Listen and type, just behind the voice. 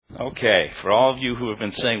Okay, for all of you who have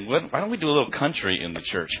been saying, why don't we do a little country in the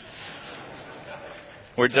church?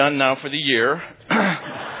 We're done now for the year.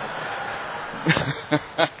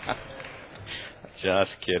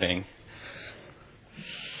 Just kidding.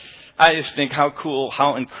 I just think how cool,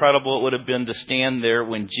 how incredible it would have been to stand there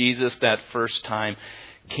when Jesus that first time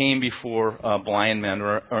came before blind men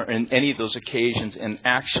or in any of those occasions and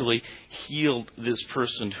actually healed this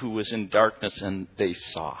person who was in darkness and they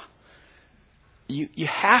saw. You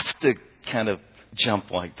have to kind of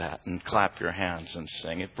jump like that and clap your hands and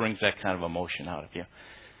sing. It brings that kind of emotion out of you.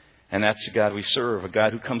 And that's the God we serve, a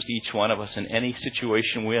God who comes to each one of us in any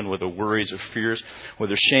situation we're in, whether worries or fears,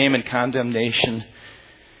 whether shame and condemnation,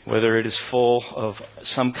 whether it is full of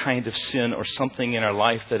some kind of sin or something in our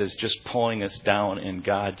life that is just pulling us down. And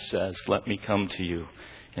God says, let me come to you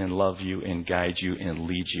and love you and guide you and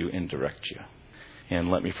lead you and direct you.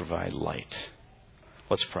 And let me provide light.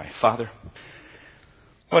 Let's pray. Father,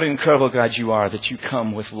 what an incredible God you are that you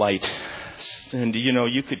come with light. And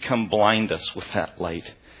you could come blind us with that light.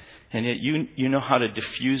 And yet you know how to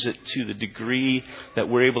diffuse it to the degree that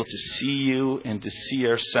we're able to see you and to see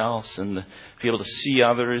ourselves and to be able to see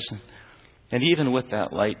others. And even with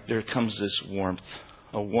that light, there comes this warmth,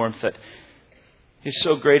 a warmth that is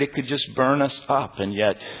so great it could just burn us up. And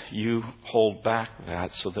yet you hold back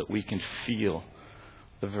that so that we can feel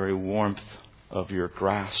the very warmth of your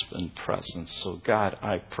grasp and presence. So God,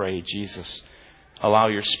 I pray, Jesus, allow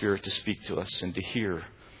your Spirit to speak to us and to hear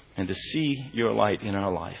and to see your light in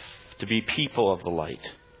our life, to be people of the light,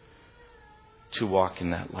 to walk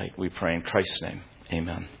in that light. We pray in Christ's name.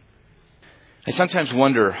 Amen. I sometimes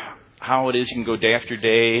wonder how it is you can go day after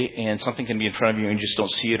day and something can be in front of you and you just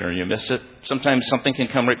don't see it or you miss it. Sometimes something can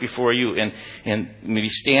come right before you and maybe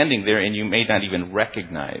standing there and you may not even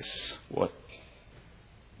recognize what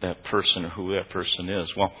that person or who that person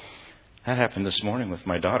is. Well, that happened this morning with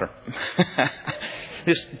my daughter.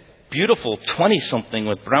 This beautiful 20-something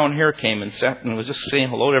with brown hair came and sat and was just saying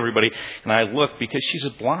hello to everybody. And I looked because she's a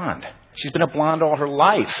blonde. She's been a blonde all her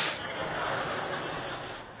life.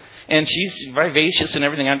 And she's vivacious and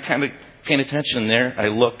everything. I'm kind of paying attention there. I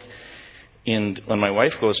look, and when my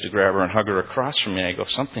wife goes to grab her and hug her across from me, I go,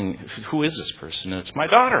 who is this person? And it's my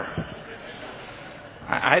daughter.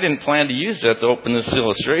 I didn't plan to use that to open this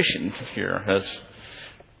illustration here.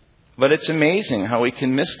 But it's amazing how we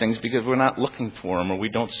can miss things because we're not looking for them or we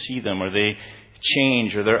don't see them or they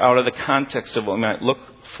change or they're out of the context of what we might look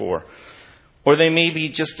for. Or it may be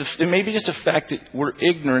just a fact that we're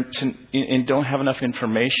ignorant and don't have enough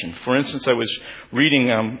information. For instance, I was reading,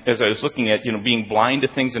 as I was looking at, being blind to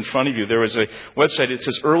things in front of you, there was a website that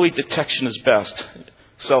says early detection is best,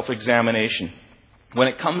 self-examination. When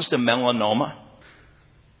it comes to melanoma,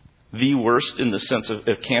 the worst in the sense of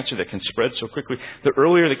cancer that can spread so quickly, the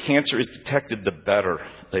earlier the cancer is detected, the better,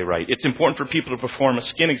 they write. It's important for people to perform a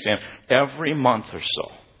skin exam every month or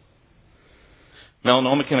so.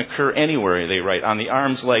 Melanoma can occur anywhere, they write, on the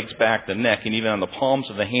arms, legs, back, the neck, and even on the palms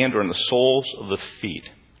of the hand or on the soles of the feet.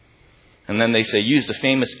 And then they say, use the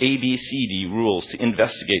famous ABCD rules to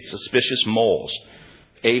investigate suspicious moles.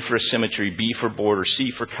 A for symmetry, B for border,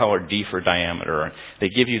 C for color, D for diameter. They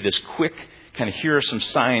give you this quick kind of, here are some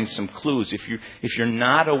signs, some clues. If you're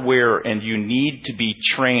not aware and you need to be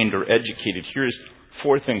trained or educated, here's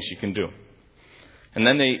 4 things you can do. And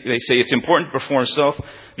then they say it's important to perform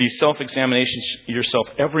these self-examinations yourself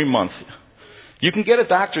every month. You can get a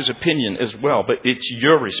doctor's opinion as well, but it's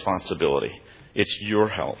your responsibility. It's your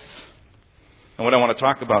health. And what I want to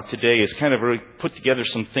talk about today is kind of really put together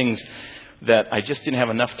some things that I just didn't have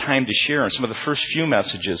enough time to share in some of the first few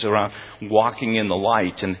messages around walking in the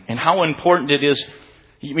light and how important it is.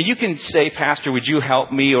 I mean, you can say, Pastor, would you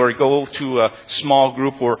help me, or go to a small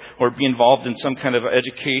group or be involved in some kind of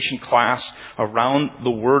education class around the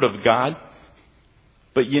Word of God.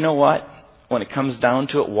 But you know what? When it comes down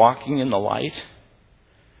to it, walking in the light,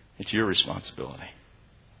 it's your responsibility.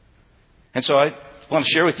 And so I want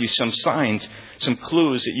to share with you some signs, some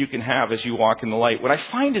clues that you can have as you walk in the light. What I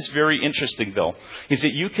find is very interesting, though, is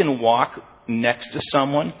that you can walk next to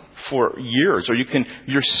someone for years, or you can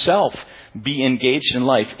yourself be engaged in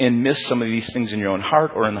life and miss some of these things in your own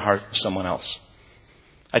heart or in the heart of someone else.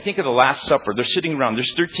 I think of the Last Supper. They're sitting around.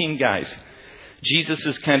 There's 13 guys. Jesus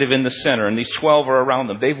is kind of in the center, and these 12 are around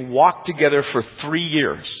them. They've walked together for 3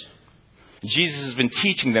 years. Jesus has been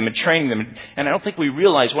teaching them and training them. And I don't think we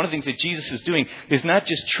realize one of the things that Jesus is doing is not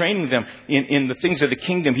just training them in the things of the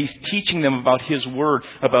kingdom. He's teaching them about His Word,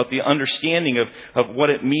 about the understanding of what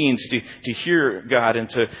it means to hear God and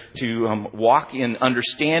to walk in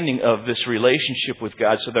understanding of this relationship with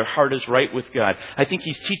God so their heart is right with God. I think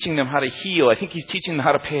He's teaching them how to heal. I think He's teaching them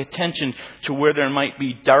how to pay attention to where there might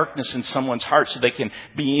be darkness in someone's heart so they can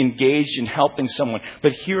be engaged in helping someone.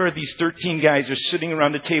 But here are these 13 guys who are sitting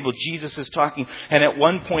around the table. Jesus is talking, and at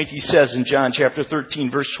one point He says in John chapter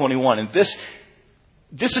 13, verse 21, and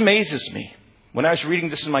this amazes me. When I was reading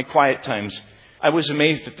this in my quiet times, I was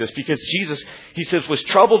amazed at this because Jesus, He says, was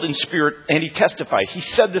troubled in spirit, and He testified. He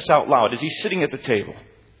said this out loud as He's sitting at the table.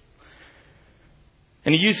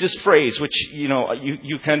 And He used this phrase, which,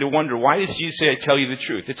 you kind of wonder, why does Jesus say, I tell you the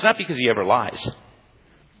truth? It's not because He ever lies.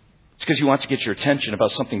 It's because He wants to get your attention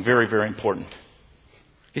about something very, very important.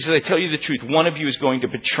 He says, I tell you the truth, one of you is going to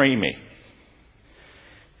betray me.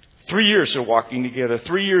 3 years they're walking together.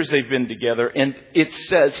 3 years they've been together. And it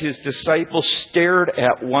says His disciples stared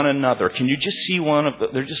at one another. Can you just see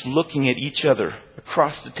they're just looking at each other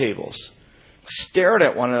across the tables. Stared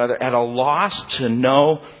at one another at a loss to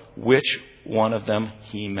know which one of them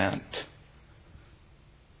He meant.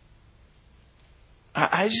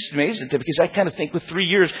 I was just amazed at that because I kind of think with 3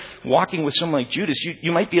 years walking with someone like Judas,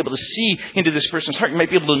 you might be able to see into this person's heart. You might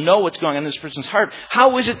be able to know what's going on in this person's heart.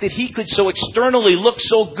 How is it that he could so externally look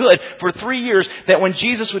so good for 3 years that when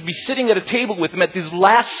Jesus would be sitting at a table with him at his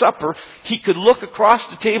Last Supper, he could look across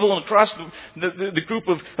the table and across the group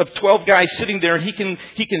of 12 guys sitting there, and he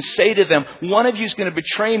can say to them, one of you is going to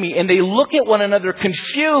betray me. And they look at one another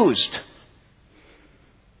confused,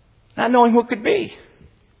 not knowing who it could be.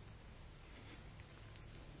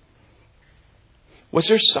 Was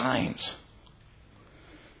there signs?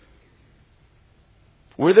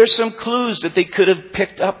 Were there some clues that they could have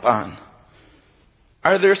picked up on?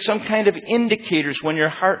 Are there some kind of indicators when your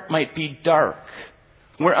heart might be dark?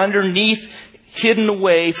 Where underneath, hidden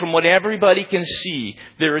away from what everybody can see,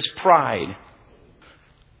 there is pride.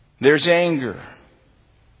 There's anger.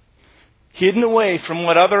 Hidden away from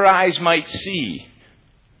what other eyes might see,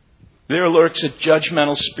 there lurks a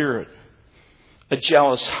judgmental spirit, a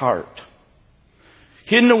jealous heart.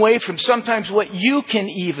 Hidden away from sometimes what you can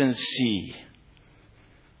even see.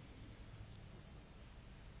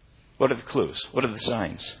 What are the clues? What are the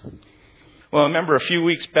signs? Well, I remember a few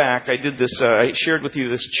weeks back I did this. I shared with you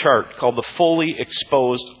this chart called the Fully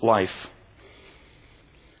Exposed Life.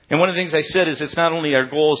 And one of the things I said is it's not only our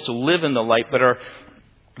goal is to live in the light, but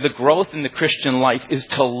the growth in the Christian life is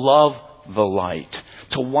to love the light.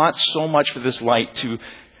 To want so much for this light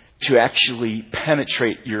to actually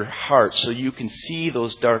penetrate your heart so you can see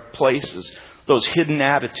those dark places, those hidden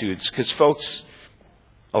attitudes. Because folks,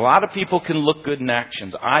 a lot of people can look good in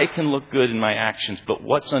actions. I can look good in my actions, but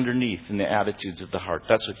what's underneath in the attitudes of the heart?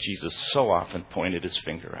 That's what Jesus so often pointed His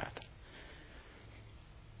finger at.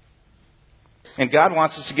 And God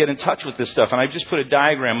wants us to get in touch with this stuff. And I've just put a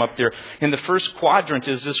diagram up there. In the first quadrant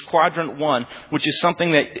is this quadrant 1, which is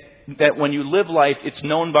something that when you live life, it's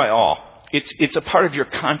known by all. It's a part of your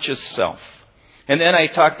conscious self. And then I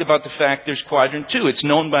talked about the fact there's quadrant 2. It's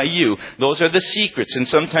known by you. Those are the secrets. And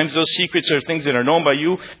sometimes those secrets are things that are known by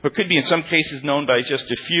you, but could be in some cases known by just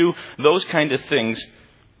a few. Those kind of things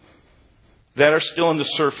that are still on the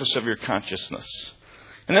surface of your consciousness.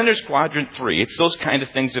 And then there's quadrant 3. It's those kind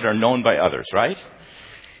of things that are known by others, right?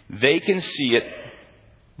 They can see it,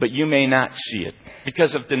 but you may not see it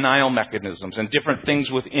because of denial mechanisms and different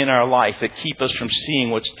things within our life that keep us from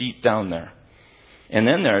seeing what's deep down there. And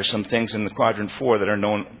then there are some things in the quadrant 4 that are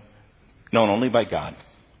known only by God.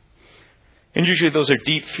 And usually those are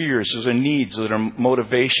deep fears, those are needs, those are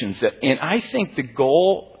motivations. And I think the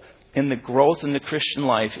goal and the growth in the Christian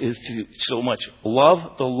life is to so much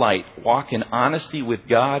love the light, walk in honesty with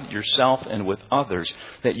God, yourself, and with others,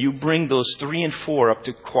 that you bring those 3 and 4 up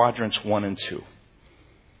to quadrants 1 and 2.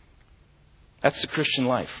 That's the Christian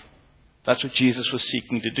life. That's what Jesus was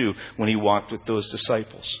seeking to do when He walked with those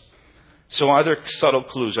disciples. So are there subtle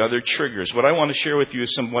clues? Are there triggers? What I want to share with you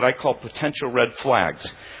is some what I call potential red flags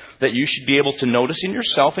that you should be able to notice in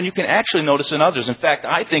yourself, and you can actually notice in others. In fact,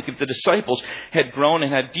 I think if the disciples had grown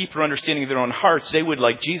and had deeper understanding of their own hearts, they would,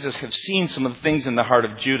 like Jesus, have seen some of the things in the heart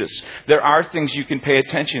of Judas. There are things you can pay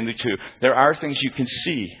attention to. There are things you can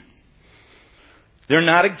see. They're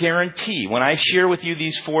not a guarantee. When I share with you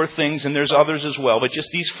these 4 things, and there's others as well, but just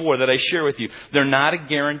these 4 that I share with you, they're not a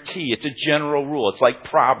guarantee. It's a general rule. It's like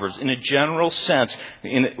Proverbs. In a general sense,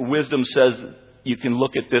 wisdom says you can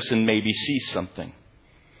look at this and maybe see something.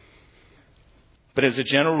 But as a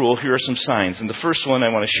general rule, here are some signs. And the first one I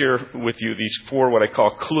want to share with you, these 4 what I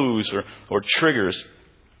call clues or triggers,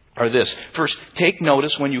 are this. First, take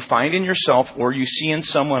notice when you find in yourself or you see in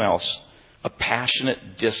someone else a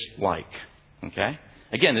passionate dislike. Okay?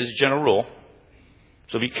 Again, this is a general rule,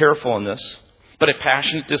 so be careful in this. But a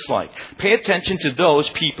passionate dislike. Pay attention to those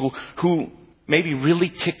people who maybe really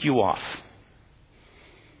tick you off.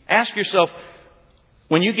 Ask yourself,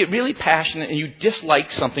 when you get really passionate and you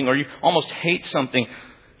dislike something or you almost hate something,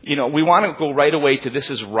 we want to go right away to this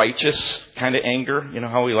is righteous kind of anger. You know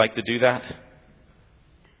how we like to do that?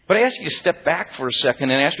 But I ask you to step back for a second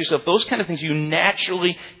and ask yourself, those kind of things you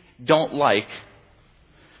naturally don't like,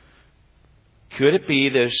 could it be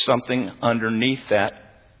there's something underneath that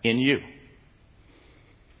in you?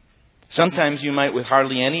 Sometimes you might, with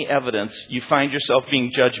hardly any evidence, you find yourself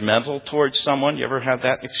being judgmental towards someone. You ever have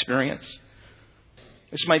that experience?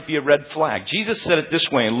 This might be a red flag. Jesus said it this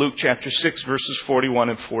way in Luke chapter 6, verses 41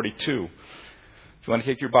 and 42. If you want to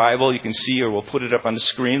take your Bible, you can see, or we'll put it up on the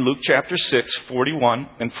screen. Luke chapter 6, 41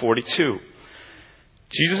 and 42.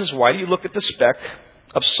 Jesus says, why do you look at the speck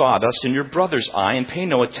of sawdust in your brother's eye and pay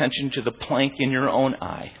no attention to the plank in your own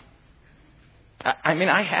eye?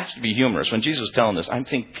 I have to be humorous. When Jesus was telling this, I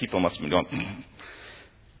think people must have been going,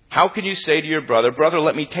 How can you say to your brother, brother,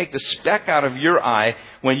 let me take the speck out of your eye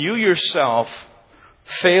when you yourself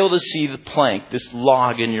fail to see the plank, this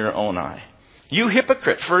log in your own eye? You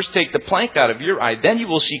hypocrite, first take the plank out of your eye, then you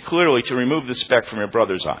will see clearly to remove the speck from your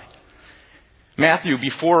brother's eye. Matthew,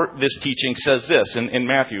 before this teaching, says this in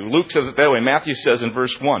Matthew. Luke says it that way. Matthew says in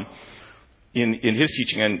verse 1, in his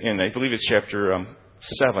teaching, and I believe it's chapter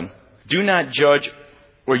 7, do not judge,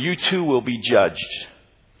 or you too will be judged.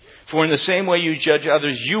 For in the same way you judge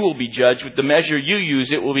others, you will be judged. With the measure you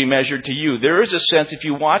use, it will be measured to you. There is a sense, if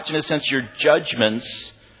you watch, in a sense, your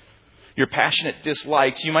judgments, your passionate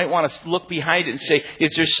dislikes, you might want to look behind it and say,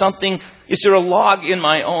 is there a log in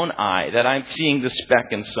my own eye that I'm seeing the speck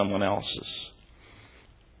in someone else's?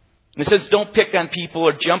 In a sense, don't pick on people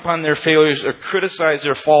or jump on their failures or criticize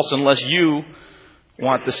their faults unless you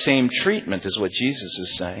want the same treatment, is what Jesus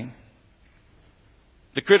is saying.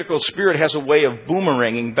 The critical spirit has a way of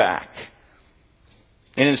boomeranging back.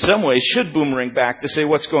 And in some ways should boomerang back to say,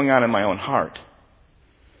 what's going on in my own heart?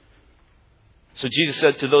 So Jesus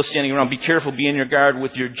said to those standing around, be careful, be on your guard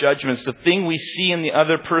with your judgments. The thing we see in the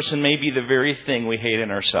other person may be the very thing we hate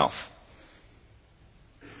in ourselves.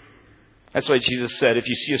 That's why Jesus said, if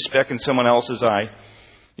you see a speck in someone else's eye,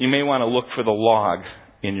 you may want to look for the log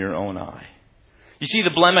in your own eye. You see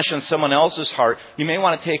the blemish on someone else's heart, you may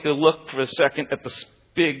want to take a look for a second at the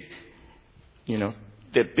big,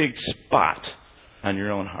 that big spot on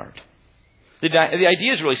your own heart. The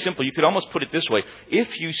idea is really simple. You could almost put it this way.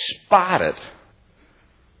 If you spot it,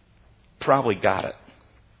 probably got it.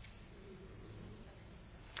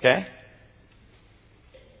 Okay?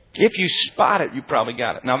 If you spot it, you probably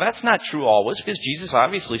got it. Now, that's not true always, because Jesus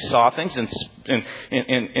obviously saw things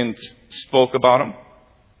and spoke about them.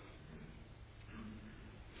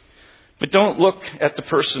 But don't look at the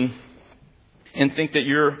person and think that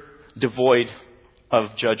you're devoid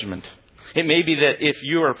of judgment. It may be that if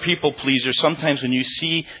you are a people pleaser, sometimes when you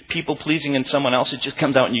see people pleasing in someone else, it just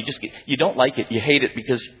comes out and you don't like it. You hate it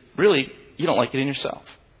because really you don't like it in yourself.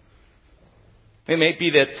 It may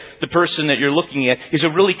be that the person that you're looking at is a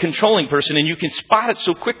really controlling person and you can spot it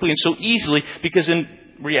so quickly and so easily because in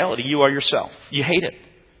reality you are yourself. You hate it.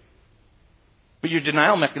 But your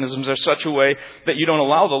denial mechanisms are such a way that you don't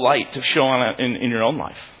allow the light to show on in your own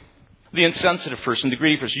life. The insensitive person, the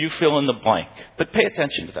greedy person, you fill in the blank. But pay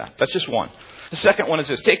attention to that. That's just one. The second one is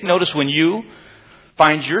this. Take notice when you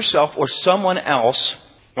find yourself or someone else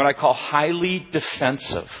what I call highly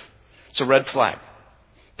defensive. It's a red flag.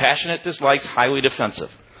 Passionate dislikes, highly defensive.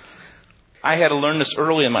 I had to learn this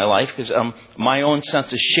early in my life because my own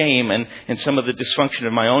sense of shame and some of the dysfunction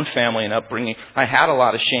of my own family and upbringing, I had a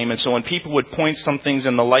lot of shame. And so when people would point some things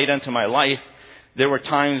in the light into my life, there were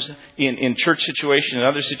times in church situations and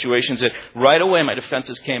other situations that right away my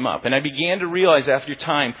defenses came up. And I began to realize after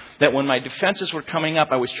time that when my defenses were coming up,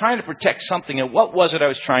 I was trying to protect something. And what was it I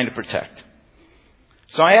was trying to protect?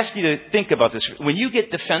 So I ask you to think about this. When you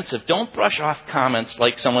get defensive, don't brush off comments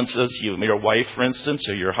like someone says to you, your wife, for instance,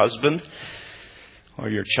 or your husband, or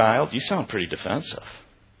your child. You sound pretty defensive.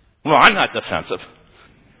 Well, I'm not defensive.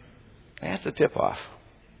 That's a tip-off.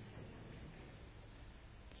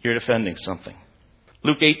 You're defending something.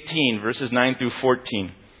 Luke 18, verses 9 through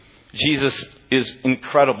 14. Jesus is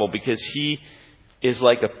incredible because he is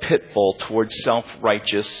like a pit bull towards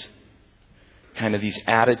self-righteous kind of these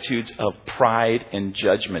attitudes of pride and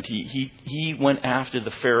judgment. He went after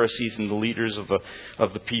the Pharisees and the leaders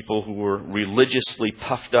of the people who were religiously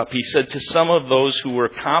puffed up. He said to some of those who were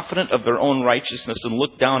confident of their own righteousness and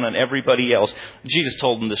looked down on everybody else, Jesus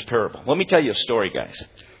told them this parable. Let me tell you a story, guys.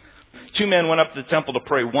 2 men went up to the temple to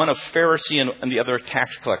pray, one a Pharisee and the other a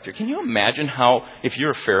tax collector. Can you imagine how, if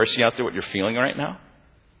you're a Pharisee out there, what you're feeling right now?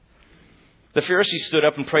 The Pharisee stood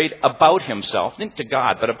up and prayed about himself, not to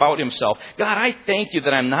God, but about himself. God, I thank you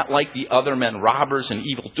that I'm not like the other men, robbers and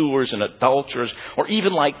evildoers and adulterers, or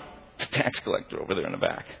even like the tax collector over there in the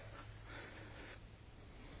back.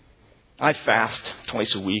 I fast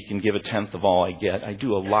twice a week and give 1/10 of all I get. I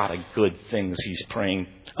do a lot of good things. He's praying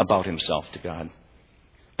about himself to God.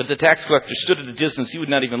 But the tax collector stood at a distance. He would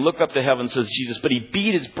not even look up to heaven, says Jesus. But he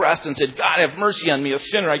beat his breast and said, God, have mercy on me, a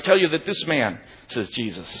sinner. I tell you that this man, says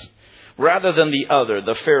Jesus, rather than the other,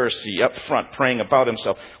 the Pharisee up front praying about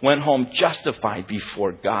himself, went home justified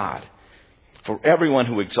before God. For everyone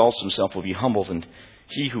who exalts himself will be humbled, and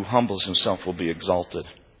he who humbles himself will be exalted.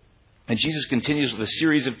 And Jesus continues with a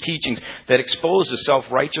series of teachings that expose the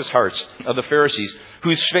self-righteous hearts of the Pharisees,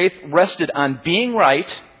 whose faith rested on being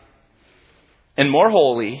right and more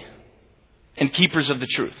holy and keepers of the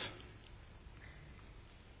truth.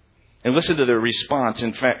 And listen to their response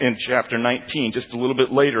in chapter 19, just a little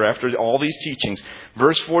bit later after all these teachings.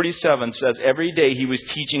 Verse 47 says, every day he was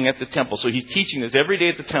teaching at the temple. So he's teaching this every day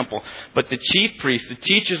at the temple. But the chief priests, the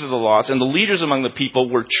teachers of the laws, and the leaders among the people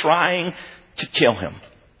were trying to kill him.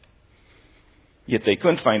 Yet they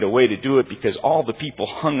couldn't find a way to do it because all the people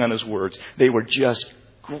hung on his words. They were just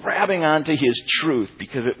grabbing onto his truth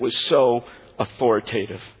because it was so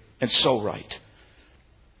authoritative and so right.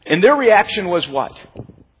 And their reaction was what?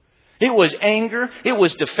 It was anger. It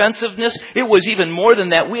was defensiveness. It was even more than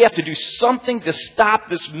that. We have to do something to stop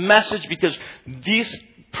this message because this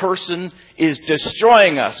person is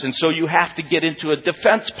destroying us. And so you have to get into a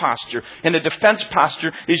defense posture. And a defense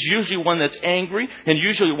posture is usually one that's angry and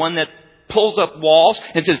usually one that pulls up walls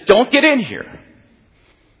and says, don't get in here.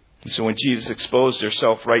 And so when Jesus exposed their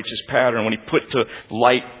self-righteous pattern, when he put to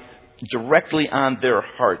light directly on their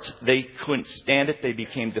hearts, they couldn't stand it. They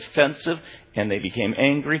became defensive and they became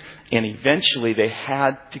angry. And eventually they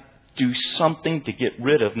had to do something to get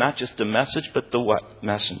rid of not just the message, but the what?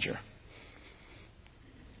 Messenger.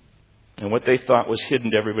 And what they thought was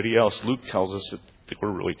hidden to everybody else, Luke tells us that they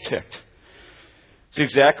were really ticked. It's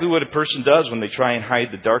exactly what a person does when they try and hide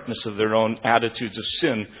the darkness of their own attitudes of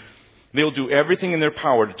sin. They'll do everything in their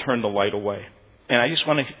power to turn the light away. And I just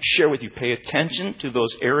want to share with you, pay attention to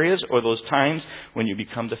those areas or those times when you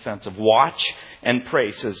become defensive. Watch and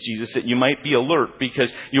pray, says Jesus, that you might be alert,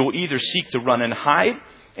 because you will either seek to run and hide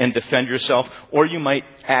and defend yourself, or you might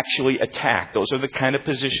actually attack. Those are the kind of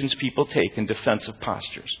positions people take in defensive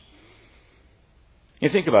postures. You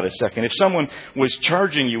think about it a second. If someone was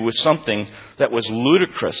charging you with something that was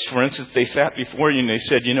ludicrous, for instance, they sat before you and they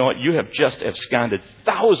said, you know what, you have just absconded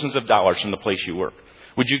thousands of dollars from the place you work.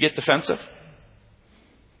 Would you get defensive?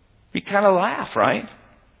 You kind of laugh, right?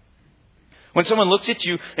 When someone looks at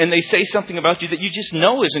you and they say something about you that you just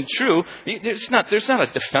know isn't true, there's not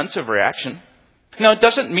a defensive reaction. Now, it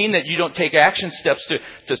doesn't mean that you don't take action steps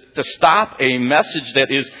to stop a message that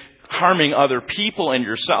is harming other people and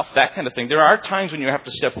yourself, that kind of thing. There are times when you have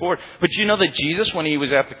to step forward. But you know that Jesus, when he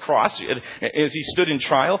was at the cross, as he stood in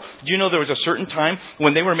trial, do you know there was a certain time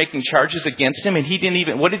when they were making charges against him and he didn't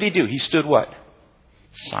even, what did he do? He stood what?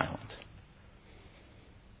 Silent.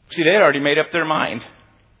 See, they had already made up their mind.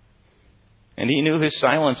 And he knew his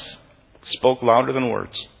silence spoke louder than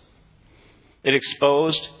words. It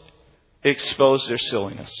exposed their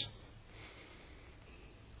silliness.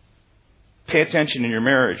 Pay attention in your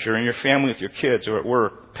marriage or in your family with your kids or at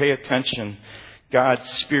work. Pay attention. God's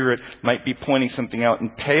Spirit might be pointing something out.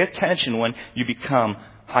 And pay attention when you become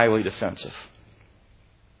highly defensive.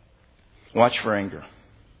 Watch for anger.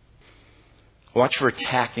 Watch for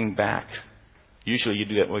attacking back. Usually you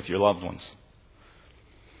do that with your loved ones.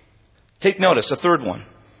 Take notice, a third one.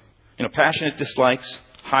 Passionate dislikes,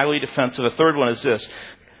 highly defensive. A third one is this.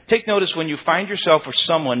 Take notice when you find yourself or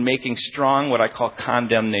someone making strong, what I call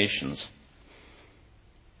condemnations.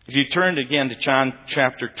 If you turned again to John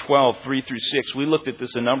chapter 12, 3 through 6, we looked at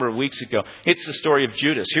this a number of weeks ago. It's the story of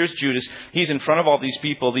Judas. Here's Judas. He's in front of all these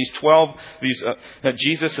people. These 12,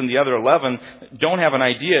 Jesus and the other 11 don't have an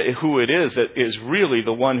idea who it is that is really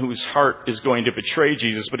the one whose heart is going to betray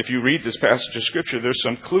Jesus. But if you read this passage of Scripture, there's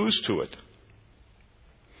some clues to it.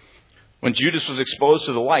 When Judas was exposed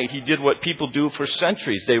to the light, he did what people do for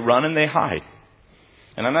centuries. They run and they hide.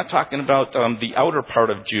 And I'm not talking about the outer part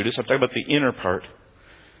of Judas. I'm talking about the inner part.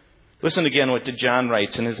 Listen again what John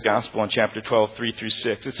writes in his Gospel in chapter 12, 3 through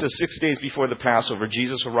 6. It says, 6 days before the Passover,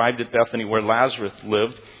 Jesus arrived at Bethany where Lazarus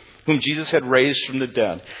lived, whom Jesus had raised from the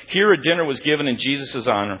dead. Here a dinner was given in Jesus'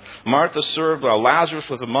 honor. Martha served while Lazarus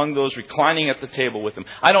was among those reclining at the table with him.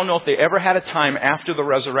 I don't know if they ever had a time after the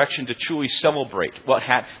resurrection to truly celebrate what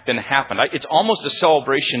had been happened. It's almost a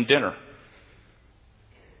celebration dinner.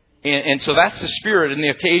 And so that's the spirit and the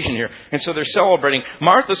occasion here. And so they're celebrating.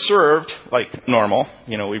 Martha served like normal.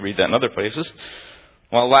 We read that in other places.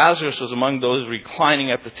 While Lazarus was among those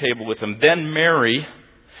reclining at the table with him. Then Mary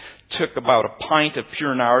took about a pint of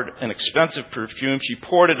pure nard, an expensive perfume. She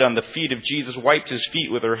poured it on the feet of Jesus, wiped his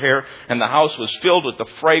feet with her hair, and the house was filled with the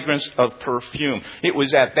fragrance of perfume. It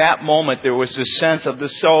was at that moment there was this sense of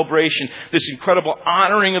this celebration, this incredible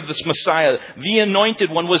honoring of this Messiah. The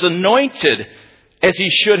anointed one was anointed as he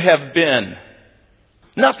should have been.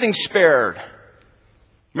 Nothing spared.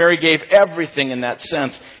 Mary gave everything in that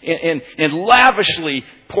sense and lavishly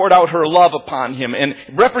poured out her love upon him and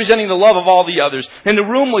representing the love of all the others. And the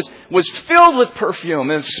room was filled with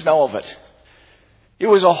perfume and the smell of it. It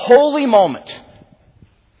was a holy moment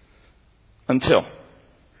until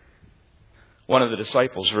one of the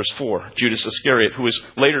disciples, verse 4, Judas Iscariot, who was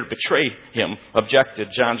later to betray him, objected.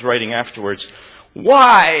 John's writing afterwards,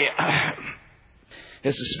 why...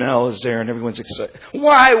 As the smell is there and everyone's excited.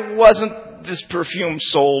 Why wasn't this perfume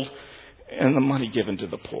sold and the money given to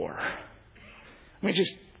the poor? I mean,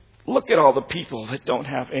 just look at all the people that don't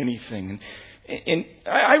have anything. And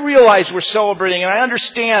I realize we're celebrating, and I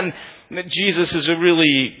understand that Jesus is a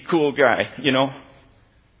really cool guy,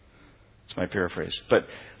 It's my paraphrase. But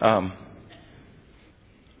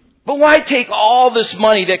why take all this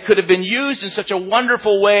money that could have been used in such a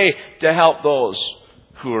wonderful way to help those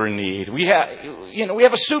who are in need? We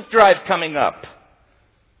have a soup drive coming up.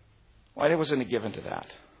 Why wasn't it given to that?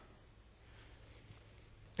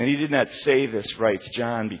 And he did not say this, writes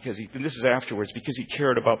John, and this is afterwards, because he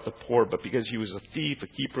cared about the poor, but because he was a thief, a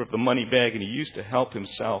keeper of the money bag, and he used to help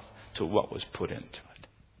himself to what was put into it.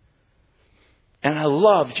 And I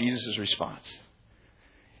love Jesus' response.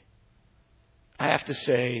 I have to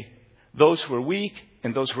say, those who are weak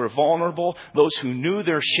and those who are vulnerable, those who knew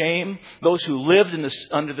their shame, those who lived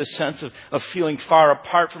under the sense of feeling far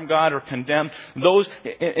apart from God or condemned, those,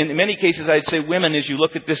 in many cases I'd say women, as you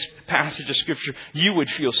look at this passage of Scripture, you would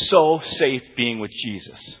feel so safe being with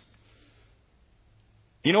Jesus.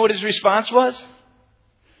 You know what his response was?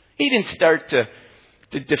 He didn't start to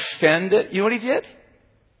defend it. You know what he did?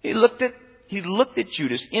 He looked at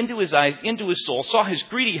Judas, into his eyes, into his soul, saw his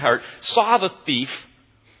greedy heart, saw the thief,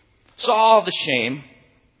 saw the shame,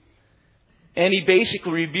 and he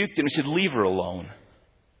basically rebuked him and said, leave her alone.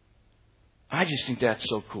 I just think that's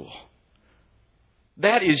so cool.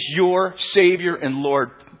 That is your Savior and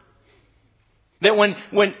Lord. That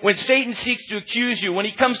when Satan seeks to accuse you, when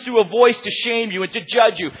he comes through a voice to shame you and to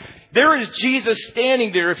judge you, there is Jesus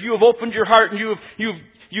standing there. If you have opened your heart and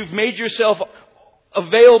you've made yourself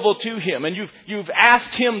available to him and you've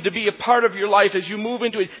asked him to be a part of your life as you move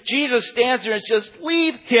into it, Jesus stands there and says,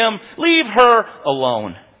 leave him, leave her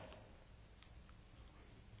alone.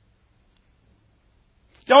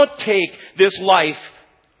 Don't take this life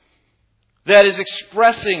that is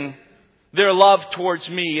expressing their love towards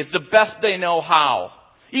me. It's the best they know how.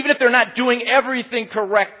 Even if they're not doing everything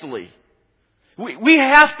correctly. We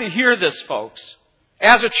have to hear this, folks,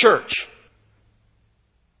 as a church.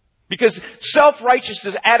 Because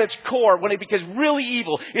self-righteousness at its core, when it becomes really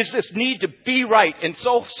evil, is this need to be right. And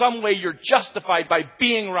so some way you're justified by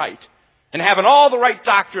being right. And having all the right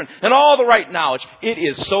doctrine and all the right knowledge. It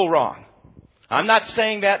is so wrong. I'm not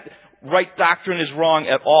saying that right doctrine is wrong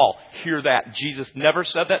at all. Hear that. Jesus never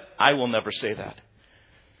said that. I will never say that.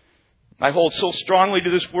 I hold so strongly to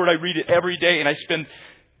this word. I read it every day and I spend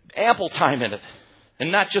ample time in it.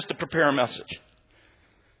 And not just to prepare a message.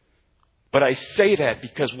 But I say that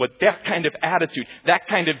because what that kind of attitude, that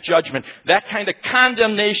kind of judgment, that kind of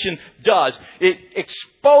condemnation does, it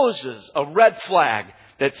exposes a red flag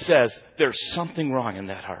that says there's something wrong in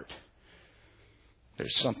that heart.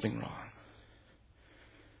 There's something wrong.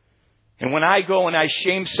 And when I go and I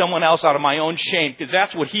shame someone else out of my own shame, because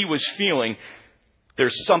that's what he was feeling,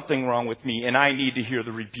 there's something wrong with me, and I need to hear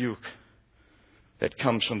the rebuke that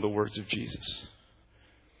comes from the words of Jesus.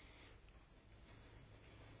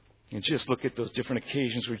 And just look at those different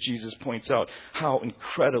occasions where Jesus points out how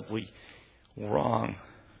incredibly wrong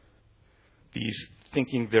these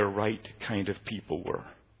thinking they're right kind of people were.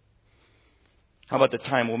 How about the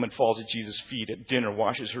time a woman falls at Jesus' feet at dinner,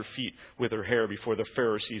 washes her feet with her hair before the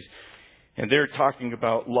Pharisees, and they're talking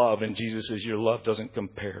about love, and Jesus says, your love doesn't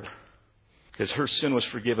compare. Because her sin was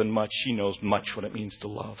forgiven much, she knows much what it means to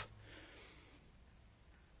love.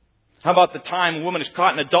 How about the time a woman is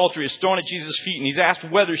caught in adultery, is thrown at Jesus' feet, and he's asked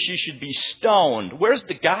whether she should be stoned? Where's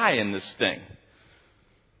the guy in this thing?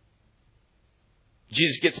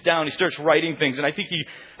 Jesus gets down, he starts writing things, and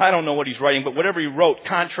I don't know what he's writing, but whatever he wrote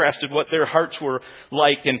contrasted what their hearts were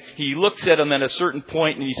like, and he looks at them at a certain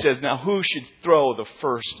point, and he says, now who should throw the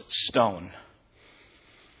first stone?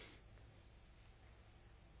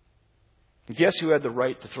 And guess who had the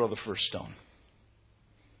right to throw the first stone?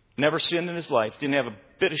 Never sinned in his life, didn't have a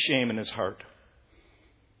bit of shame in his heart.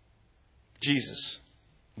 Jesus,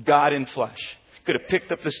 God in flesh, could have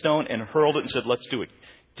picked up the stone and hurled it and said, let's do it.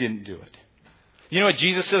 Didn't do it. You know what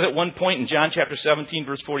Jesus says at one point in John chapter 17,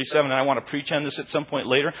 verse 47, and I want to preach on this at some point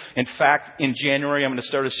later. In fact, in January, I'm going to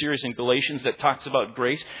start a series in Galatians that talks about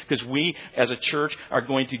grace, because we as a church are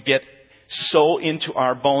going to get so into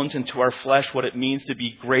our bones, into our flesh, what it means to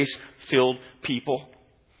be grace-filled people.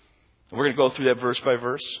 We're going to go through that verse by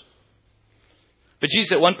verse. But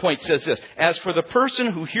Jesus at one point says this, as for the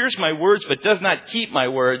person who hears my words but does not keep my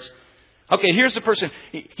words. Okay, here's the person.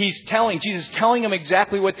 Jesus is telling them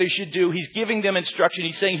exactly what they should do. He's giving them instruction.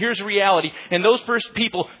 He's saying, here's reality. And those first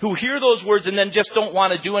people who hear those words and then just don't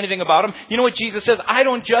want to do anything about them, you know what Jesus says? I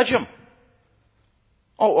don't judge them.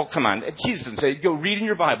 Oh, come on. Jesus didn't say, go read in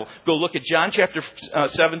your Bible. Go look at John chapter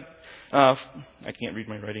 7. I can't read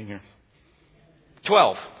my writing here.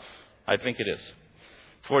 12, I think it is.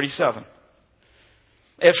 47.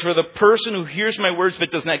 As for the person who hears my words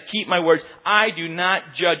but does not keep my words, I do not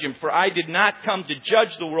judge him. For I did not come to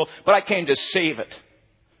judge the world, but I came to save it.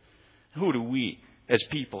 Who do we, as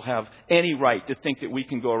people, have any right to think that we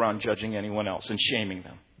can go around judging anyone else and shaming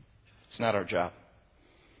them? It's not our job.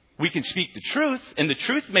 We can speak the truth, and the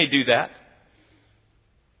truth may do that,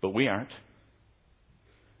 but we aren't.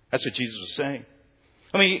 That's what Jesus was saying.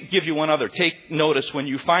 Let me give you one other. Take notice when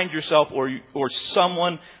you find yourself or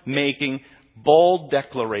someone making bold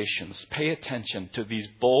declarations. Pay attention to these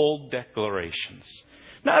bold declarations.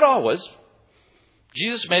 Not always.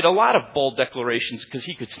 Jesus made a lot of bold declarations because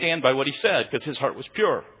he could stand by what he said, because his heart was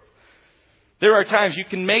pure. There are times you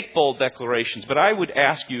can make bold declarations, but I would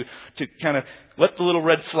ask you to kind of let the little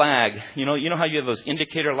red flag, you know how you have those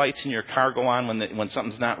indicator lights in your car go on when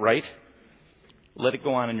something's not right? Let it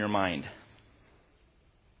go on in your mind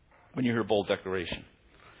when you hear a bold declaration.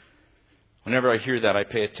 Whenever I hear that, I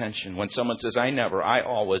pay attention. When someone says, I never, I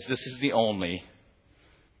always, this is the only,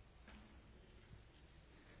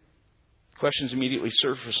 questions immediately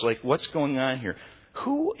surface like, what's going on here?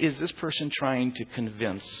 Who is this person trying to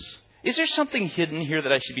convince? Is there something hidden here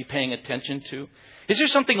that I should be paying attention to? Is there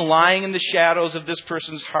something lying in the shadows of this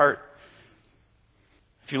person's heart?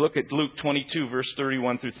 If you look at Luke 22, verse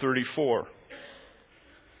 31 through 34.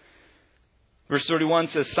 Verse 31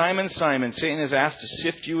 says, Simon, Simon, Satan has asked to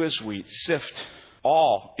sift you as wheat. Sift.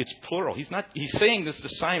 All. It's plural. He's saying this to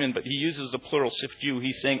Simon, but he uses the plural, sift you.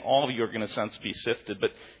 He's saying all of you are going to sense be sifted.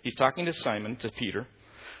 But he's talking to Simon, to Peter.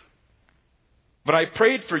 But I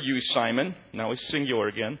prayed for you, Simon. Now he's singular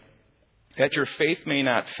again. That your faith may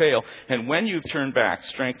not fail. And when you turn back,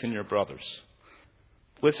 strengthen your brothers.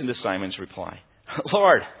 Listen to Simon's reply.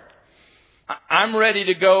 Lord, I'm ready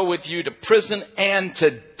to go with you to prison and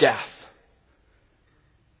to death.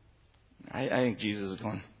 I think Jesus is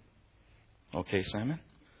going, okay, Simon.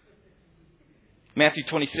 Matthew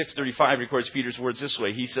 26:35 records Peter's words this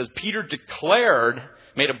way. He says, Peter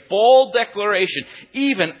made a bold declaration,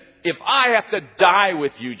 even if I have to die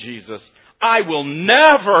with you, Jesus, I will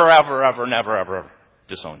never, ever, ever, never, ever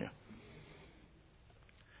disown you.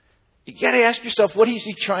 You got to ask yourself, what is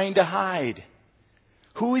he trying to hide?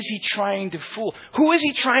 Who is he trying to fool? Who is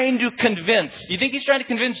he trying to convince? Do you think he's trying to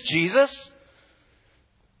convince Jesus?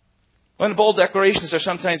 When bold declarations are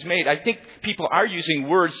sometimes made, I think people are using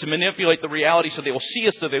words to manipulate the reality so they will see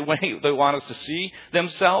us the way they want us to see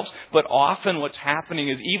themselves. But often what's happening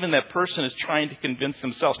is even that person is trying to convince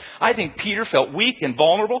themselves. I think Peter felt weak and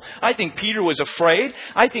vulnerable. I think Peter was afraid.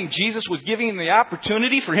 I think Jesus was giving him the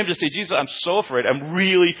opportunity for him to say, Jesus, I'm so afraid. I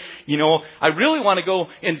really want to go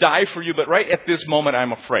and die for you, but right at this moment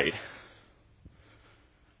I'm afraid.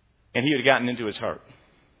 And he had gotten into his heart.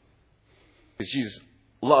 Because Jesus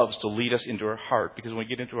loves to lead us into our heart, because when we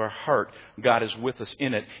get into our heart, God is with us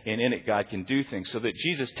in it, and in it God can do things. So that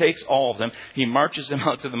Jesus takes all of them, he marches them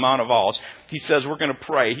out to the Mount of Olives. He says, we're going to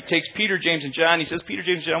pray. He takes Peter, James, and John. He says, Peter,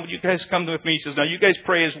 James, and John, will you guys come with me? He says, now you guys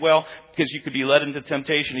pray as well, because you could be led into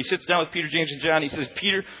temptation. He sits down with Peter, James, and John. He says,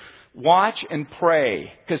 Peter, watch and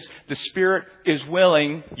pray, because the spirit is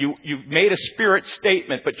willing. You've made a spirit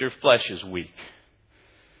statement, but your flesh is weak.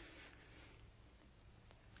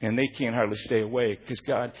 And they can't hardly stay away, because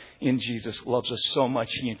God in Jesus loves us so much.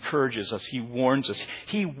 He encourages us. He warns us.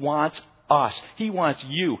 He wants us. He wants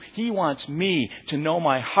you. He wants me to know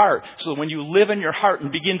my heart. So when you live in your heart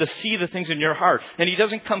and begin to see the things in your heart, and He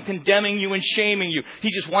doesn't come condemning you and shaming you. He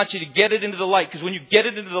just wants you to get it into the light. Because when you get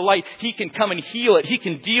it into the light, He can come and heal it. He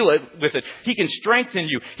can deal with it. He can strengthen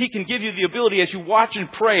you. He can give you the ability as you watch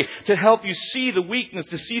and pray to help you see the weakness,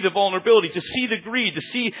 to see the vulnerability, to see the greed, to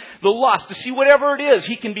see the lust, to see whatever it is.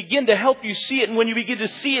 He can begin to help you see it. And when you begin to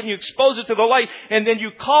see it and you expose it to the light, and then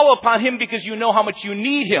you call upon Him because you know how much you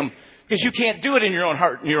need Him, because you can't do it in your own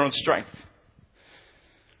heart and your own strength.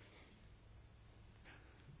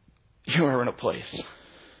 You are in a place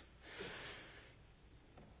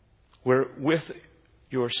where with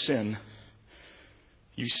your sin,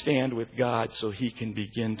 you stand with God so He can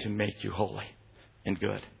begin to make you holy and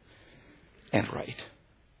good and right.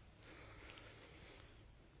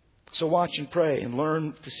 So watch and pray and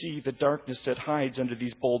learn to see the darkness that hides under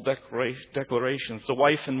these bold declarations. The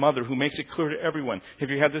wife and mother who makes it clear to everyone. Have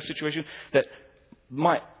you had this situation? That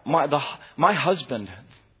my husband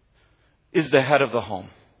is the head of the home.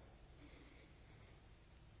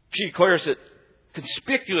 She declares it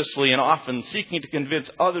conspicuously and often, seeking to convince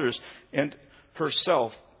others and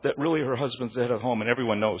herself that really her husband's the head of the home, and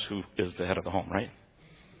everyone knows who is the head of the home, right?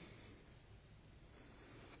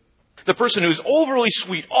 The person who's overly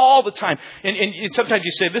sweet all the time. And sometimes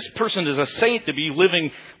you say, this person is a saint to be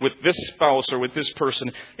living with this spouse or with this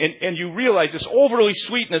person. And you realize this overly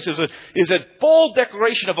sweetness is a bold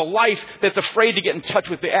declaration of a life that's afraid to get in touch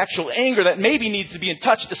with the actual anger that maybe needs to be in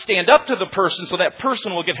touch to stand up to the person so that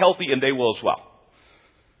person will get healthy and they will as well.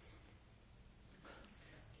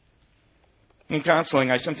 In counseling,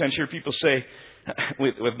 I sometimes hear people say,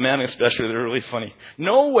 with men especially, they're really funny.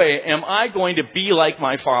 No way am I going to be like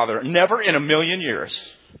my father. Never in a million years.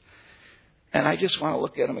 And I just want to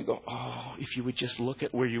look at them and go, oh, if you would just look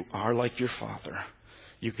at where you are like your father,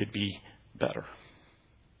 you could be better.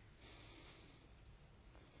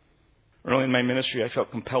 Early in my ministry, I felt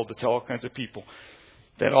compelled to tell all kinds of people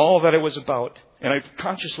that all that it was about, and I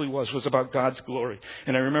consciously was about God's glory.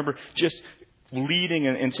 And I remember just leading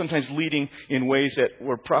and sometimes leading in ways that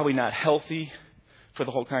were probably not healthy for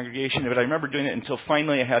the whole congregation. But I remember doing it until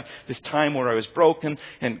finally I had this time where I was broken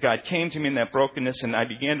and God came to me in that brokenness, and I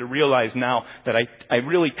began to realize now that I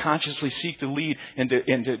really consciously seek to lead and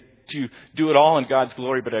to do it all in God's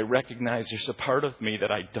glory, but I recognize there's a part of me that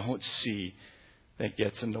I don't see that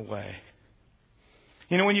gets in the way.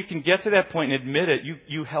 You know, when you can get to that point and admit it,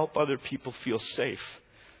 you help other people feel safe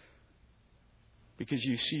because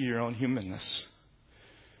you see your own humanness.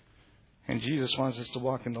 And Jesus wants us to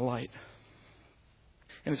walk in the light.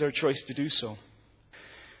 And it's our choice to do so.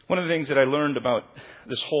 One of the things that I learned about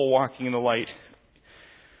this whole walking in the light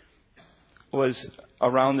was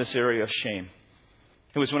around this area of shame.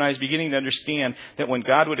 It was when I was beginning to understand that when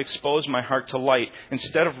God would expose my heart to light,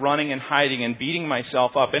 instead of running and hiding and beating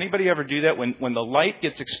myself up. Anybody ever do that? When the light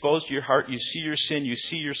gets exposed to your heart, you see your sin, you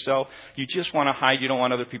see yourself, you just want to hide, you don't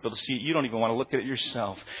want other people to see it, you don't even want to look at it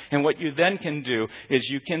yourself. And what you then can do is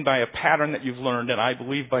you can, by a pattern that you've learned, and I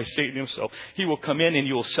believe by Satan himself, he will come in and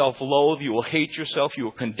you will self-loathe, you will hate yourself, you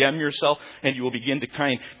will condemn yourself, and you will begin to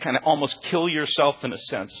kind of almost kill yourself in a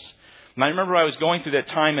sense. And I remember I was going through that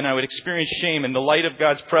time and I would experience shame, and the light of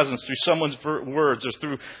God's presence through someone's words or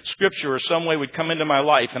through Scripture or some way would come into my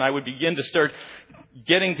life, and I would begin to start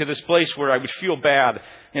getting to this place where I would feel bad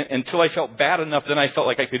until I felt bad enough, then I felt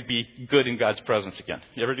like I could be good in God's presence again.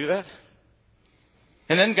 You ever do that?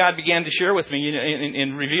 And then God began to share with me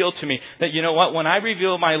and reveal to me that, you know what, when I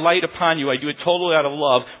reveal my light upon you, I do it totally out of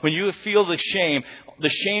love. When you feel the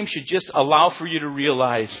shame should just allow for you to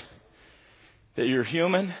realize that you're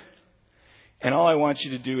human. And all I want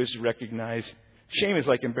you to do is recognize shame is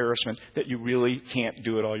like embarrassment, that you really can't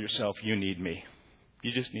do it all yourself. You need me.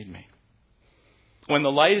 You just need me. When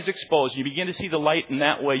the light is exposed, you begin to see the light in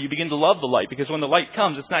that way. You begin to love the light, because when the light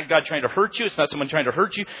comes, it's not God trying to hurt you. It's not someone trying to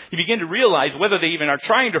hurt you. You begin to realize, whether they even are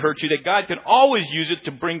trying to hurt you, that God can always use it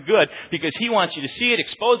to bring good, because He wants you to see it,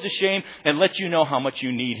 expose the shame, and let you know how much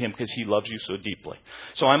you need Him, because He loves you so deeply.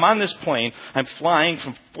 So I'm on this plane. I'm flying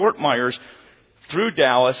from Fort Myers through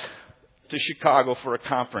Dallas to Chicago for a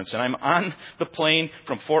conference. And I'm on the plane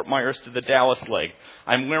from Fort Myers to the Dallas leg.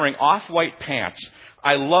 I'm wearing off-white pants.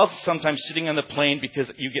 I love sometimes sitting on the plane because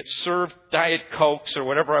you get served Diet Cokes or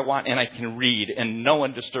whatever I want, and I can read, and no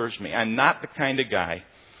one disturbs me. I'm not the kind of guy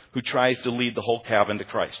who tries to lead the whole cabin to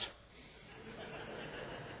Christ.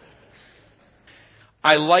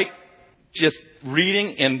 I like just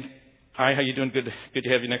reading, and hi, how you doing? Good to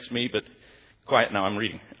have you next to me, but quiet now, I'm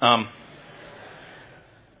reading.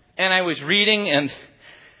 And I was reading, and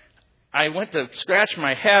I went to scratch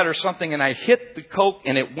my head or something, and I hit the Coke,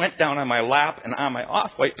 and it went down on my lap, and on my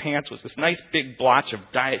off-white pants was this nice big blotch of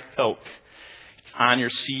Diet Coke. It's on your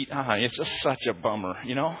seat. It's just such a bummer,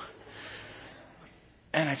 you know?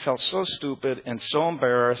 And I felt so stupid and so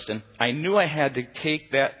embarrassed, and I knew I had to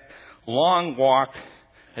take that long walk.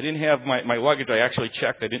 I didn't have my luggage. I actually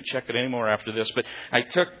checked. I didn't check it anymore after this, but I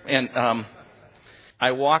took and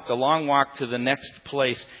I walked a long walk to the next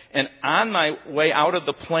place. And on my way out of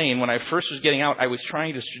the plane, when I first was getting out, I was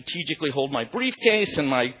trying to strategically hold my briefcase and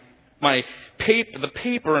my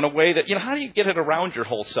paper in a way that, how do you get it around your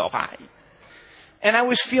whole self? And I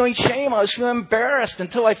was feeling shame. I was feeling embarrassed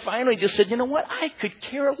until I finally just said, you know what? I could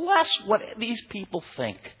care less what these people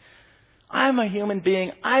think. I'm a human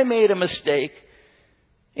being. I made a mistake.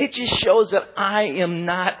 It just shows that I am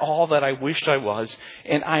not all that I wished I was.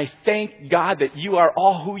 And I thank God that you are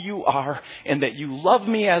all who you are and that you love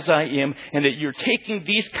me as I am and that you're taking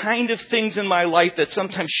these kind of things in my life that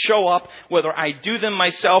sometimes show up, whether I do them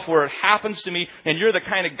myself or it happens to me, and you're the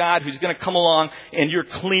kind of God who's going to come along and you're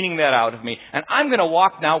cleaning that out of me. And I'm going to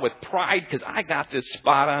walk now with pride because I got this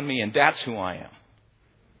spot on me and that's who I am.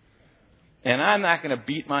 And I'm not going to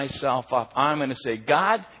beat myself up. I'm going to say,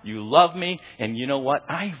 God, you love me. And you know what?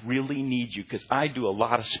 I really need you because I do a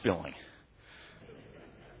lot of spilling.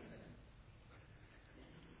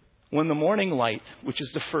 When the morning light, which is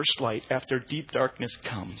the first light after deep darkness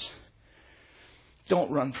comes, don't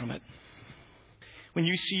run from it. When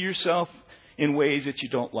you see yourself in ways that you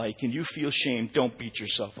don't like and you feel shame, don't beat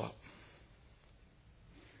yourself up.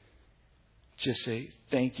 Just say,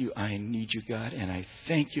 thank you, I need you, God, and I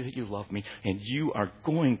thank you that you love me, and you are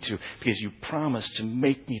going to, because you promised to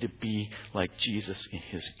make me to be like Jesus in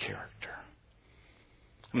his character.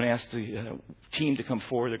 I'm going to ask the team to come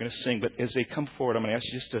forward. They're going to sing, but as they come forward, I'm going to ask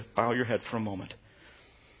you just to bow your head for a moment.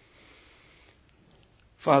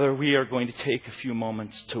 Father, we are going to take a few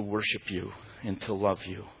moments to worship you and to love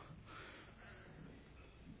you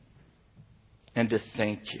and to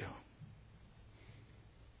thank you.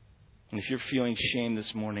 And if you're feeling shame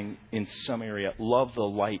this morning in some area, love the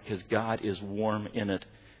light because God is warm in it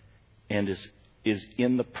and is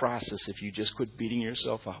in the process. If you just quit beating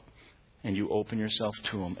yourself up and you open yourself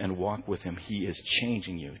to him and walk with him, he is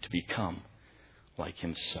changing you to become like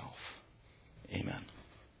himself. Amen.